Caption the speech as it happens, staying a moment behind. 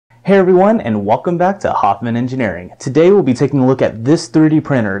Hey everyone, and welcome back to Hoffman Engineering. Today we'll be taking a look at this 3D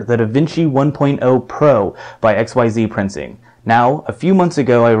printer, the Vinci 1.0 Pro by XYZPrinting. Now, a few months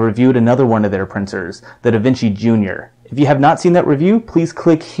ago I reviewed another one of their printers, the Vinci Jr. If you have not seen that review, please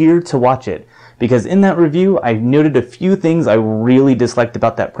click here to watch it, because in that review I noted a few things I really disliked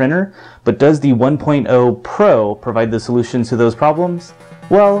about that printer, but does the 1.0 Pro provide the solution to those problems?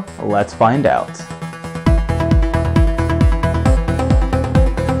 Well, let's find out.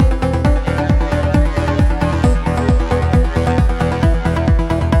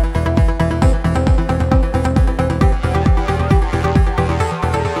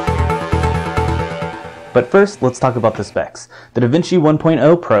 But first, let's talk about the specs. The Vinci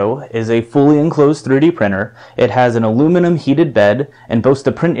 1.0 Pro is a fully enclosed 3D printer. It has an aluminum heated bed and boasts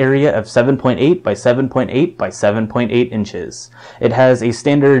a print area of 7.8 by 7.8 by 7.8 inches. It has a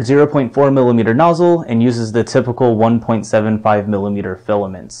standard 0.4mm nozzle and uses the typical 1.75mm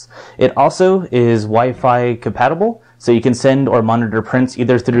filaments. It also is Wi-Fi compatible, so you can send or monitor prints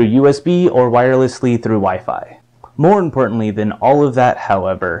either through USB or wirelessly through Wi-Fi. More importantly than all of that,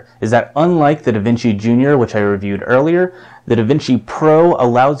 however, is that unlike the Vinci Jr, which I reviewed earlier, the Vinci Pro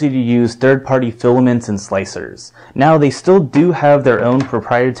allows you to use third-party filaments and slicers. Now, they still do have their own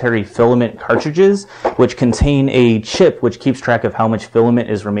proprietary filament cartridges, which contain a chip which keeps track of how much filament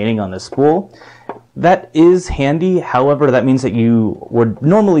is remaining on the spool. That is handy, however, that means that you would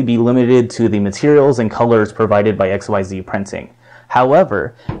normally be limited to the materials and colors provided by XYZPrinting.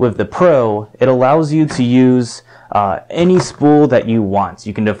 However, with the Pro, it allows you to use any spool that you want.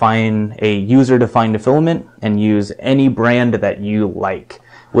 You can define a user-defined filament and use any brand that you like,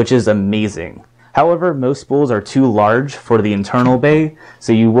 which is amazing. However, most spools are too large for the internal bay,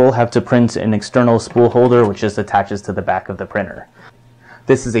 so you will have to print an external spool holder which just attaches to the back of the printer.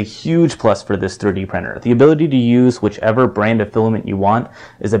 This is a huge plus for this 3D printer. The ability to use whichever brand of filament you want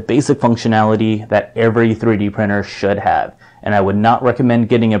is a basic functionality that every 3D printer should have, and I would not recommend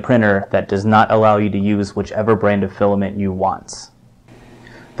getting a printer that does not allow you to use whichever brand of filament you want.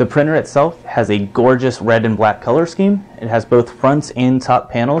 The printer itself has a gorgeous red and black color scheme. It has both front and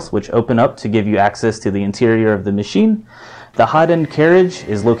top panels which open up to give you access to the interior of the machine. The hot end carriage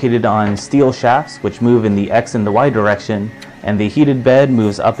is located on steel shafts which move in the X and the Y direction, and the heated bed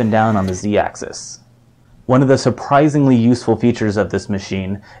moves up and down on the Z axis. One of the surprisingly useful features of this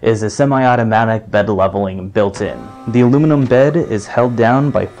machine is a semi-automatic bed leveling built in. The aluminum bed is held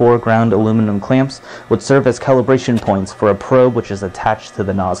down by 4 ground aluminum clamps which serve as calibration points for a probe which is attached to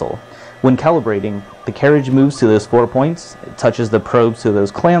the nozzle. When calibrating, the carriage moves to those 4 points, it touches the probes to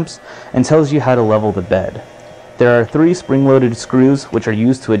those clamps, and tells you how to level the bed. There are 3 spring-loaded screws which are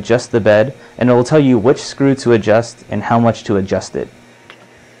used to adjust the bed, and it will tell you which screw to adjust and how much to adjust it.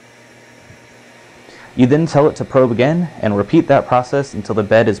 You then tell it to probe again and repeat that process until the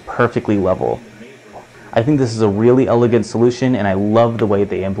bed is perfectly level. I think this is a really elegant solution, and I love the way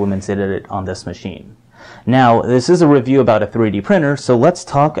they implemented it on this machine. Now, this is a review about a 3D printer, so let's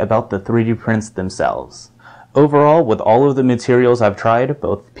talk about the 3D prints themselves. Overall, with all of the materials I've tried,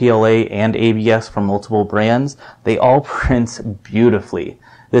 both PLA and ABS from multiple brands, they all print beautifully.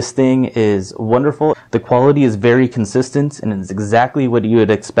 This thing is wonderful. The quality is very consistent and it's exactly what you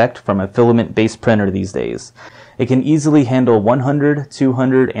would expect from a filament-based printer these days. It can easily handle 100,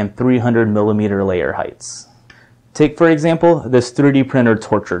 200, and 300 millimeter layer heights. Take, for example, this 3D printer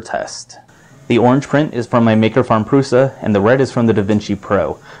torture test. The orange print is from my Maker Farm Prusa, and the red is from the Vinci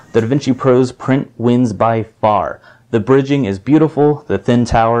Pro. The Vinci Pro's print wins by far. The bridging is beautiful, the thin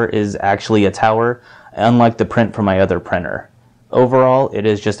tower is actually a tower, unlike the print from my other printer. Overall, it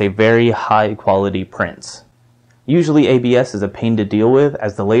is just a very high quality print. Usually ABS is a pain to deal with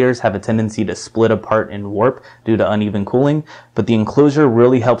as the layers have a tendency to split apart and warp due to uneven cooling, but the enclosure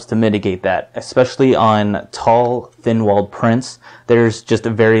really helps to mitigate that, especially on tall, thin-walled prints. There's just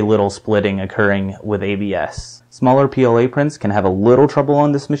very little splitting occurring with ABS. Smaller PLA prints can have a little trouble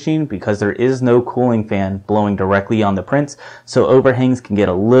on this machine because there is no cooling fan blowing directly on the prints, so overhangs can get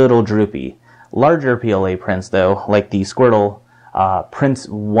a little droopy. Larger PLA prints though, like the Squirtle, prints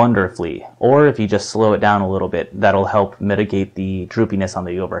wonderfully, or if you just slow it down a little bit, that'll help mitigate the droopiness on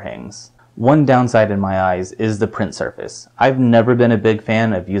the overhangs. One downside in my eyes is the print surface. I've never been a big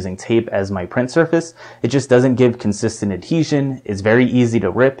fan of using tape as my print surface. It just doesn't give consistent adhesion, it's very easy to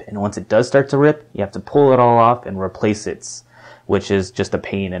rip, and once it does start to rip, you have to pull it all off and replace it, which is just a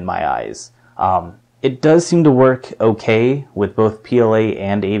pain in my eyes. It does seem to work okay with both PLA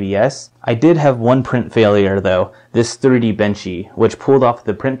and ABS. I did have one print failure though, this 3D Vinci, which pulled off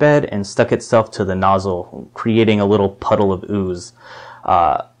the print bed and stuck itself to the nozzle, creating a little puddle of ooze.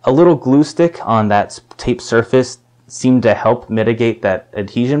 A little glue stick on that tape surface seem to help mitigate that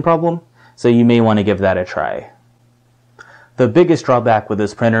adhesion problem, so you may want to give that a try. The biggest drawback with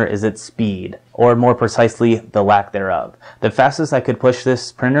this printer is its speed, or more precisely, the lack thereof. The fastest I could push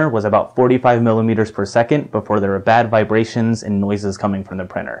this printer was about 45 millimeters per second before there were bad vibrations and noises coming from the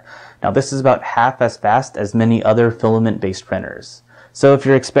printer. Now this is about half as fast as many other filament-based printers. So if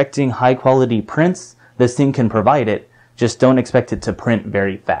you're expecting high quality prints, this thing can provide it, just don't expect it to print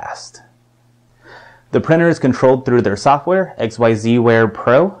very fast. The printer is controlled through their software,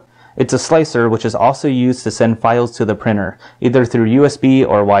 XYZPrinting. It's a slicer which is also used to send files to the printer, either through USB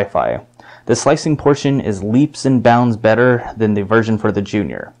or Wi-Fi. The slicing portion is leaps and bounds better than the version for the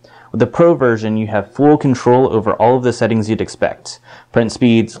Junior. With the Pro version, you have full control over all of the settings you'd expect: print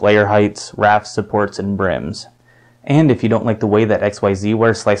speeds, layer heights, rafts, supports, and brims. And if you don't like the way that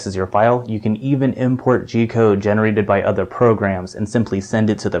XYZware slices your file, you can even import G-code generated by other programs and simply send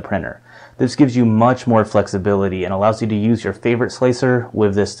it to the printer. This gives you much more flexibility and allows you to use your favorite slicer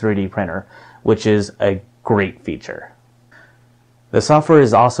with this 3D printer, which is a great feature. The software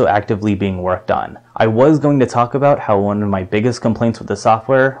is also actively being worked on. I was going to talk about how one of my biggest complaints with the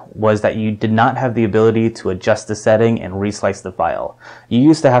software was that you did not have the ability to adjust the setting and reslice the file. You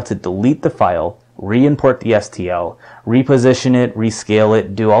used to have to delete the file, re-import the STL, reposition it, rescale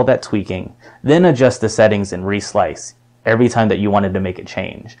it, do all that tweaking, then adjust the settings and reslice every time that you wanted to make a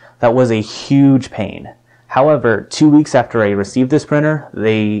change. That was a huge pain. However, 2 weeks after I received this printer,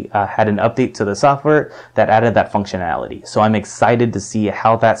 they had an update to the software that added that functionality. So I'm excited to see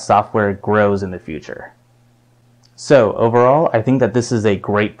how that software grows in the future. So overall, I think that this is a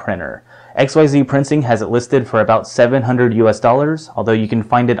great printer. XYZPrinting has it listed for about $700 US, although you can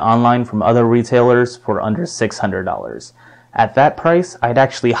find it online from other retailers for under $600. At that price, I'd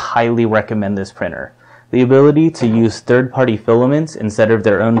actually highly recommend this printer. The ability to use third-party filaments instead of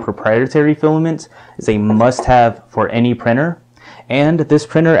their own proprietary filament is a must-have for any printer, and this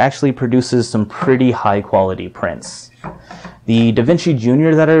printer actually produces some pretty high-quality prints. The Vinci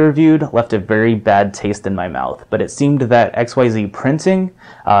Jr that I reviewed left a very bad taste in my mouth, but it seemed that XYZPrinting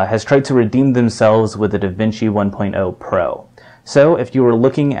has tried to redeem themselves with the Vinci 1.0 Pro. So if you were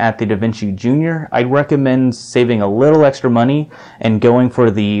looking at the Vinci Jr, I'd recommend saving a little extra money and going for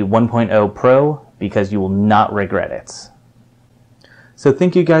the 1.0 Pro, because you will not regret it. So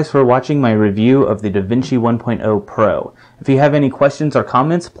thank you guys for watching my review of the Vinci 1.0 Pro. If you have any questions or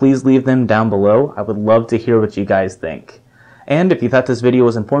comments, please leave them down below. I would love to hear what you guys think. And if you thought this video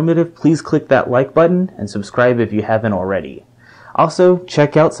was informative, please click that like button and subscribe if you haven't already. Also,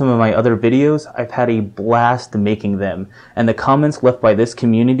 check out some of my other videos. I've had a blast making them, and the comments left by this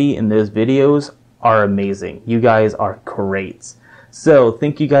community in those videos are amazing. You guys are great. So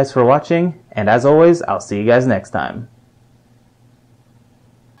thank you guys for watching, and as always, I'll see you guys next time.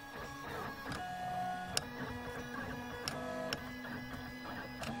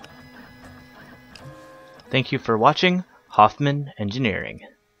 Thank you for watching Hoffman Engineering.